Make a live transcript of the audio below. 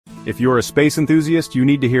If you're a space enthusiast, you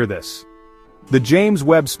need to hear this. The James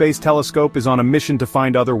Webb Space Telescope is on a mission to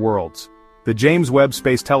find other worlds. The James Webb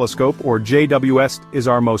Space Telescope, or JWS, is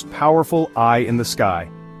our most powerful eye in the sky.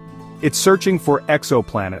 It's searching for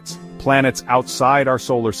exoplanets, planets outside our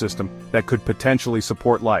solar system that could potentially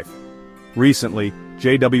support life. Recently,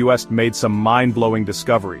 JWS made some mind-blowing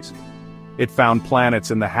discoveries. It found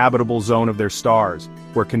planets in the habitable zone of their stars,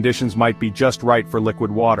 where conditions might be just right for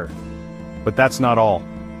liquid water. But that's not all.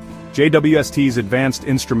 JWST's advanced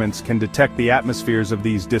instruments can detect the atmospheres of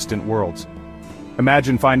these distant worlds.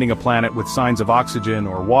 Imagine finding a planet with signs of oxygen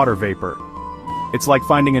or water vapor. It's like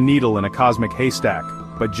finding a needle in a cosmic haystack,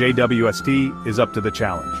 but JWST is up to the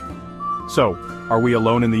challenge. So, are we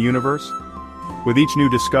alone in the universe? With each new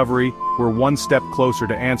discovery, we're one step closer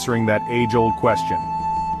to answering that age-old question.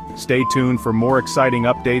 Stay tuned for more exciting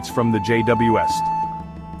updates from the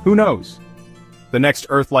JWST. Who knows? The next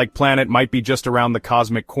Earth-like planet might be just around the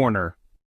cosmic corner.